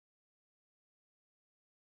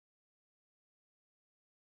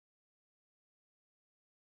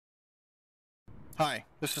Hi,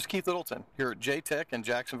 this is Keith Littleton here at J-Tech in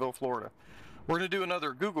Jacksonville, Florida. We're going to do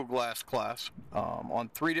another Google Glass class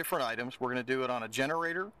on 3 different items. We're going to do it on a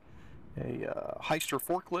generator, a Hyster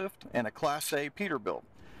forklift, and a Class A Peterbilt.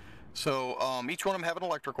 So each one of them have an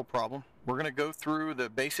electrical problem. We're going to go through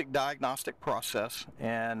the basic diagnostic process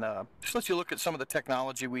and just let you look at some of the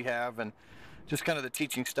technology we have and just kind of the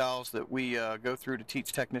teaching styles that we go through to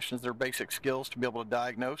teach technicians their basic skills to be able to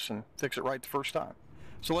diagnose and fix it right the first time.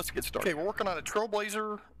 So let's get started. Okay, we're working on a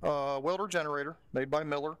Trailblazer welder generator made by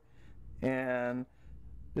Miller, and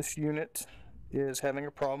this unit is having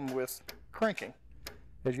a problem with cranking.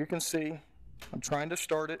 As you can see, I'm trying to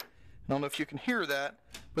start it. I don't know if you can hear that,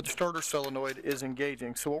 but the starter solenoid is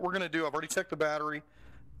engaging. So what we're going to do, I've already checked the battery.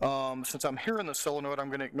 Since I'm hearing the solenoid, I'm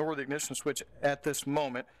going to ignore the ignition switch at this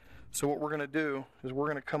moment. So what we're going to do is we're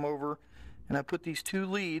going to come over and I put these 2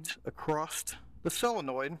 leads across the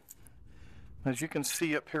solenoid. As you can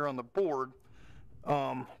see up here on the board,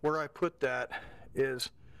 where I put that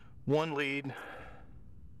is 1 lead.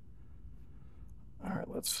 All right,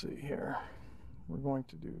 let's see here. We're going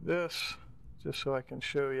to do this just so I can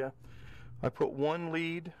show you. I put 1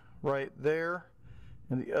 lead right there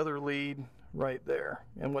and the other lead right there.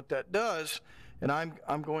 And what that does, and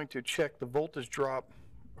I'm going to check the voltage drop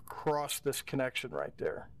across this connection right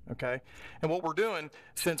there, okay? And what we're doing,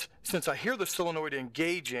 since I hear the solenoid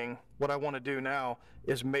engaging, what I want to do now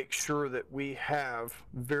is make sure that we have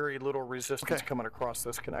very little resistance coming across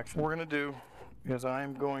this connection. What we're going to do is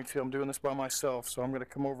I'm doing this by myself, so I'm going to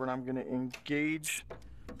come over and I'm going to engage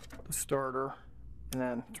the starter and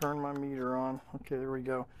then turn my meter on. Okay, there we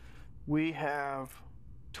go. We have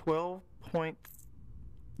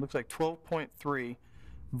 12.3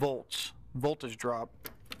 volts voltage drop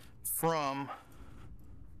from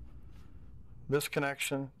this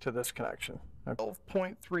connection to this connection.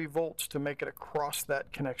 12.3 volts to make it across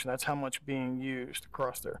that connection. That's how much being used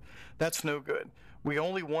across there. That's no good. We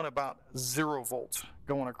only want about 0 volts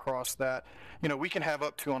going across that. You know, we can have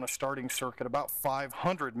up to, on a starting circuit, about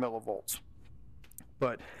 500 millivolts.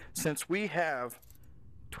 But since we have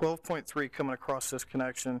 12.3 coming across this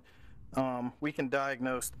connection, we can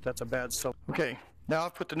diagnose that that's a bad solenoid. Okay, now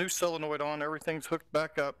I've put the new solenoid on, everything's hooked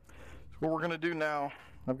back up. So what we're going to do now,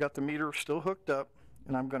 I've got the meter still hooked up,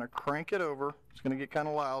 and I'm going to crank it over. It's going to get kind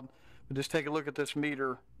of loud, but just take a look at this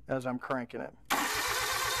meter as I'm cranking it.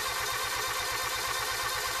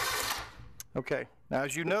 Okay, now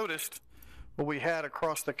as you noticed, what we had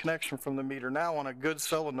across the connection from the meter now on a good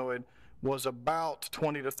solenoid was about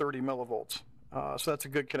 20 to 30 millivolts. So that's a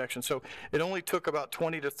good connection. So it only took about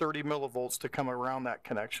 20 to 30 millivolts to come around that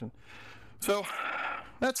connection. So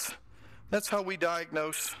that's how we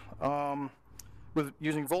diagnose with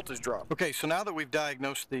using voltage drop. Okay, so now that we've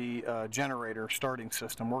diagnosed the generator starting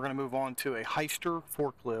system, we're going to move on to a Hyster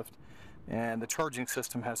forklift, and the charging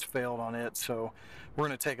system has failed on it, so we're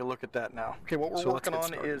going to take a look at that now. Okay, what we're working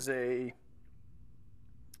on is a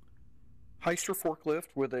Hyster forklift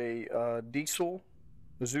with a diesel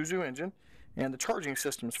Isuzu engine, and the charging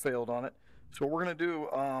system's failed on it. So what we're going to do,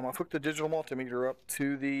 I've hooked the digital multimeter up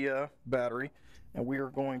to the battery, and we are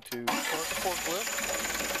going to start the forklift.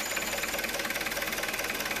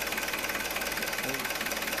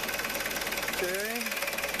 Okay.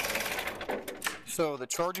 So the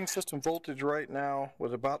charging system voltage right now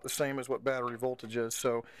was about the same as what battery voltage is.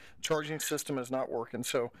 So charging system is not working.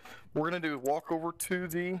 So what we're going to do is walk over to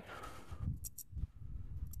the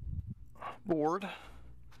board.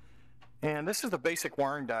 And this is the basic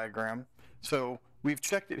wiring diagram. So we've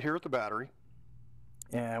checked it here at the battery,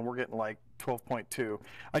 and we're getting like 12.2.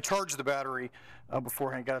 I charged the battery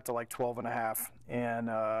beforehand, got it to like 12.5, and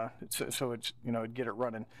so it's, you know, it'd get it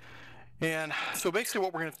running. And so basically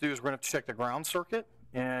what we're going to do is we're going to check the ground circuit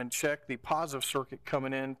and check the positive circuit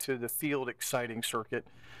coming into the field exciting circuit,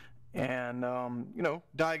 and you know,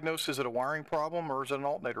 diagnose, is it a wiring problem or is it an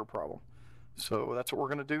alternator problem? So that's what we're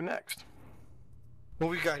going to do next. What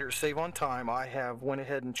we've got here is save on time. I have went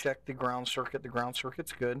ahead and checked the ground circuit. The ground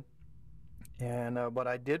circuit's good, and but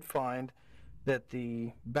I did find that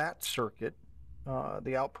the BAT circuit,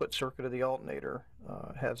 the output circuit of the alternator,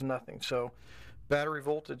 has nothing. So battery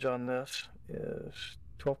voltage on this is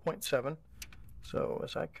 12.7. So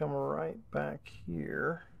as I come right back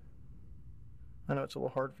here, I know it's a little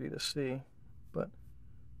hard for you to see, but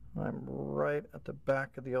I'm right at the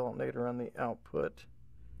back of the alternator on the output.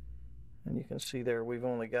 And you can see there we've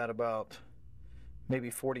only got about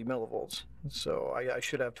maybe 40 millivolts. So I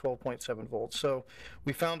should have 12.7 volts. So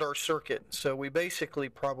we found our circuit. So we basically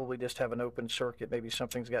probably just have an open circuit. Maybe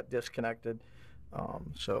something's got disconnected.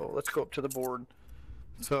 So let's go up to the board.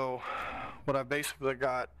 So what I've basically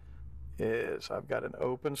got is I've got an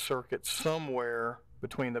open circuit somewhere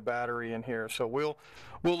between the battery and here. So we'll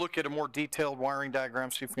look at a more detailed wiring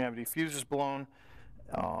diagram, see if we have any fuses blown,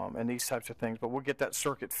 and these types of things. But we'll get that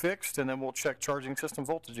circuit fixed, and then we'll check charging system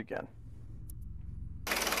voltage again.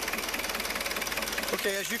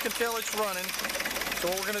 Okay, as you can tell, it's running. So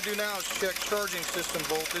what we're going to do now is check charging system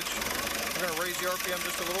voltage. We're going to raise the RPM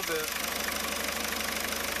just a little bit.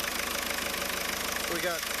 So we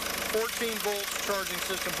got 14 volts charging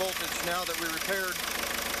system voltage now that we repaired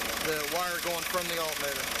the wire going from the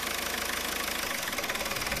alternator.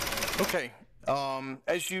 Okay,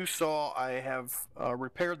 as you saw, I have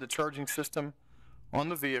repaired the charging system on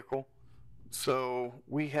the vehicle. So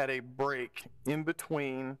we had a break in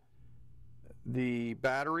between the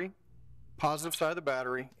battery, positive side of the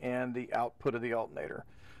battery, and the output of the alternator.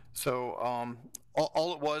 So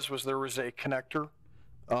all it was there was a connector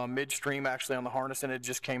midstream actually on the harness, and it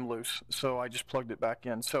just came loose. So I just plugged it back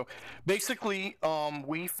in. So basically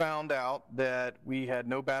we found out that we had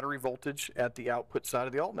no battery voltage at the output side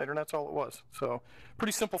of the alternator, and that's all it was. So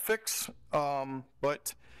pretty simple fix,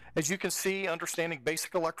 but as you can see, understanding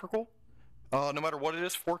basic electrical, no matter what it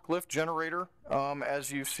is, forklift, generator,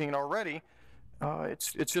 as you've seen already,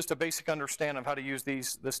 it's just a basic understanding of how to use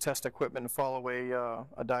this test equipment and follow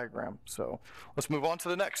a diagram. So let's move on to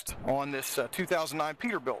the next. On this 2009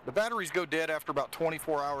 Peterbilt, the batteries go dead after about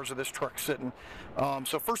 24 hours of this truck sitting.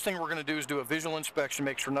 So first thing we're going to do is do a visual inspection,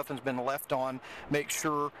 make sure nothing's been left on, make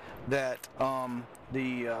sure that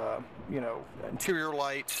the interior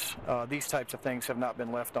lights, these types of things have not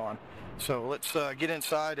been left on. So let's get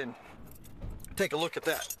inside and take a look at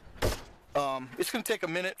that. It's going to take a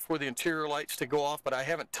minute for the interior lights to go off, but I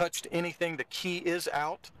haven't touched anything. The key is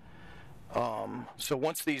out. So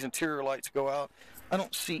once these interior lights go out, I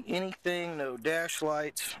don't see anything, no dash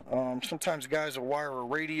lights. Sometimes guys will wire a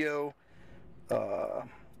radio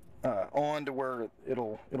on to where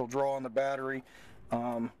it'll draw on the battery.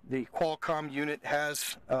 The Qualcomm unit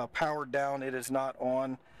has powered down. It is not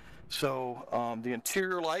on. So the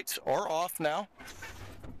interior lights are off now.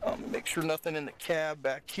 Make sure nothing in the cab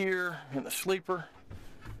back here, in the sleeper.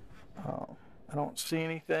 I don't see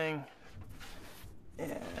anything.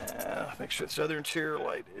 And make sure this other interior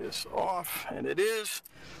light is off, and it is.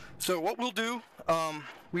 So what we'll do,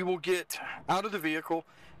 we will get out of the vehicle,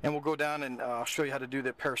 and we'll go down and I'll show you how to do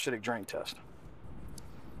the parasitic drain test.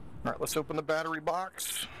 All right, let's open the battery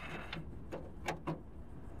box.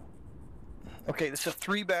 Okay, this is a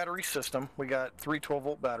 3-battery system. We got 3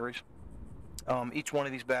 12-volt batteries. Each one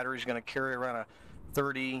of these batteries is going to carry around a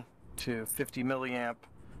 30 to 50 milliamp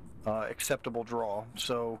acceptable draw.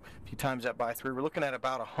 So if you times that by 3, we're looking at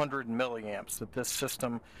about 100 milliamps that this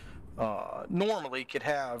system normally could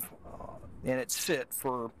have, and it sit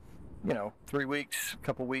for 3 weeks, a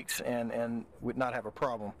couple weeks, and would not have a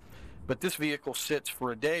problem. But this vehicle sits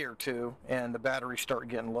for a day or two, and the batteries start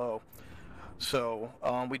getting low. So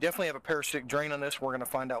we definitely have a parasitic drain on this. We're going to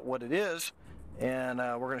find out what it is, and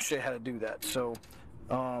we're going to show you how to do that. So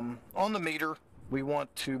on the meter, we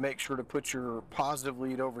want to make sure to put your positive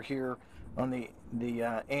lead over here on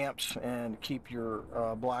the amps, and keep your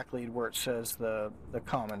black lead where it says the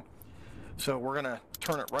common. So we're going to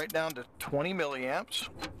turn it right down to 20 milliamps.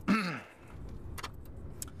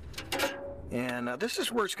 And this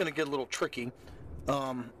is where it's going to get a little tricky.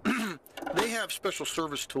 They have special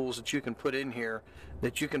service tools that you can put in here,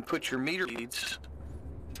 that you can put your meter leads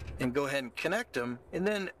and go ahead and connect them, and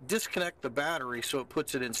then disconnect the battery so it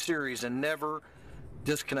puts it in series and never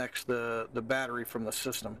disconnects the battery from the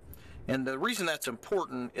system. And the reason that's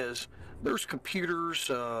important is there's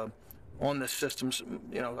computers on this system.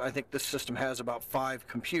 I think this system has about 5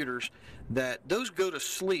 computers that those go to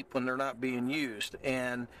sleep when they're not being used.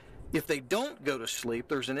 And if they don't go to sleep,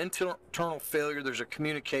 there's an internal failure, there's a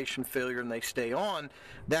communication failure, and they stay on.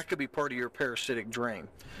 That could be part of your parasitic drain.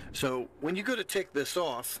 So when you go to take this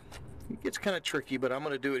off, it gets kind of tricky, but I'm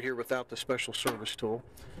going to do it here without the special service tool.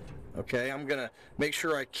 Okay, I'm going to make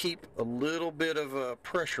sure I keep a little bit of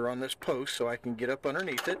pressure on this post so I can get up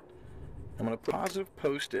underneath it. I'm going to put a positive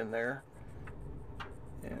post in there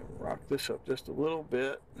and rock this up just a little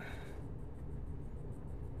bit.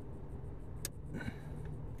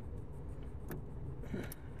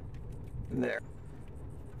 There.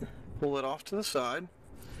 Pull it off to the side.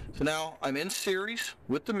 So now I'm in series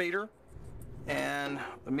with the meter, and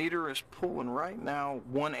the meter is pulling right now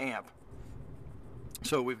 1 amp.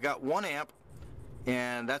 So we've got 1 amp,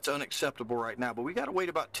 and that's unacceptable right now, but we got to wait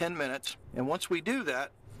about 10 minutes, and once we do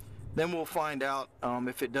that, then we'll find out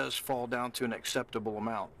if it does fall down to an acceptable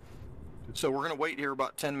amount. So we're going to wait here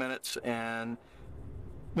about 10 minutes, and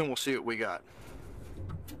then we'll see what we got.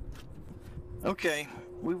 Okay,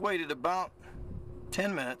 we've waited about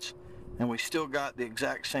 10 minutes and we still got the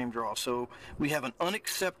exact same draw. So we have an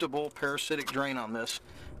unacceptable parasitic drain on this,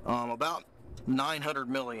 about 900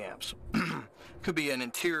 milliamps. Could be an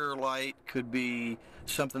interior light, could be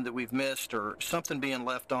something that we've missed, or something being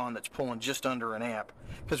left on that's pulling just under an amp.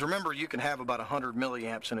 Because remember, you can have about 100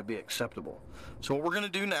 milliamps and it'd be acceptable. So what we're going to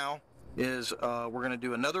do now is we're going to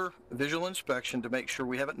do another visual inspection to make sure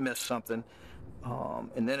we haven't missed something.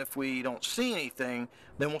 And then if we don't see anything,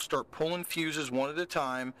 then we'll start pulling fuses one at a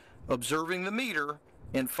time, observing the meter,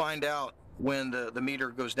 and find out when the meter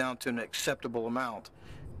goes down to an acceptable amount.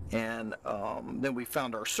 And then we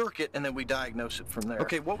found our circuit, and then we diagnose it from there.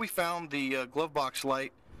 Okay, what we found, the glove box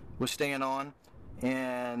light was staying on,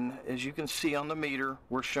 and as you can see on the meter,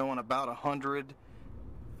 we're showing about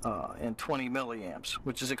 120 milliamps,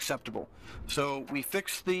 which is acceptable. So we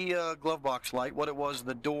fixed the glove box light. What it was,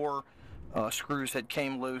 the door screws had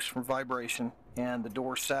came loose from vibration, and the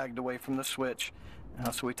door sagged away from the switch.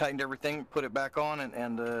 So we tightened everything, put it back on,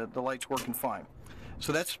 and the light's working fine.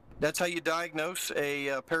 So that's how you diagnose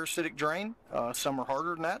a parasitic drain. Some are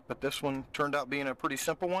harder than that, but this one turned out being a pretty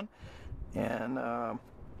simple one. And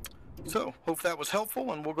so hope that was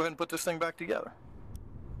helpful, and we'll go ahead and put this thing back together.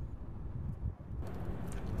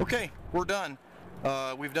 Okay, we're done.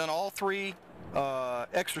 We've done all three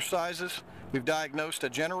exercises. We've diagnosed a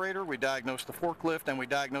generator, we diagnosed the forklift, and we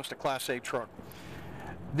diagnosed a Class A truck.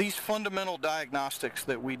 These fundamental diagnostics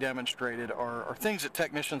that we demonstrated are things that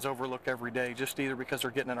technicians overlook every day, just either because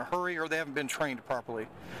they're getting in a hurry or they haven't been trained properly.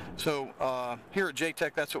 So here at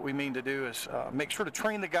J-Tech, that's what we mean to do, is make sure to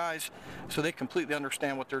train the guys so they completely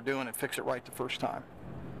understand what they're doing and fix it right the first time.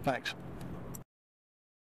 Thanks.